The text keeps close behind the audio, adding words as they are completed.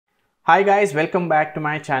Hi guys, welcome back to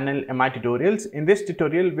my channel MiTutorials. In this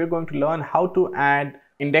tutorial, we're going to learn how to add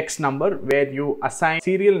index number where you assign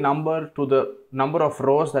serial number to the number of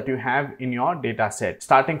rows that you have in your data set,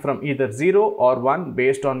 starting from either 0 or 1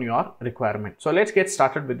 based on your requirement. So let's get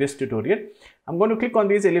started with this tutorial. I'm going to click on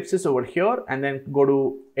these ellipses over here and then go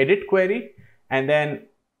to edit query and then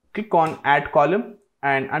click on add column.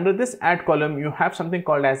 And under this add column, you have something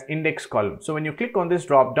called as index column. So when you click on this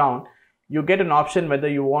drop down, you get an option whether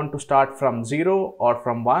you want to start from 0 or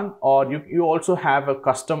from 1, or you also have a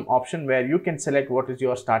custom option where you can select what is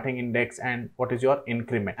your starting index and what is your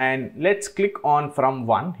increment. And let's click on from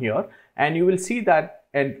 1 here, and you will see that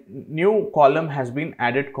a new column has been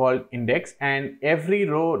added called index, and every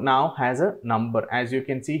row now has a number. As you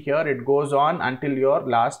can see here, it goes on until your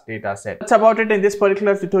last data set. That's about it in this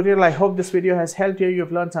particular tutorial. I hope this video has helped you.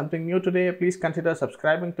 You've learned something new today. Please consider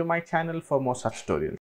subscribing to my channel for more such tutorials.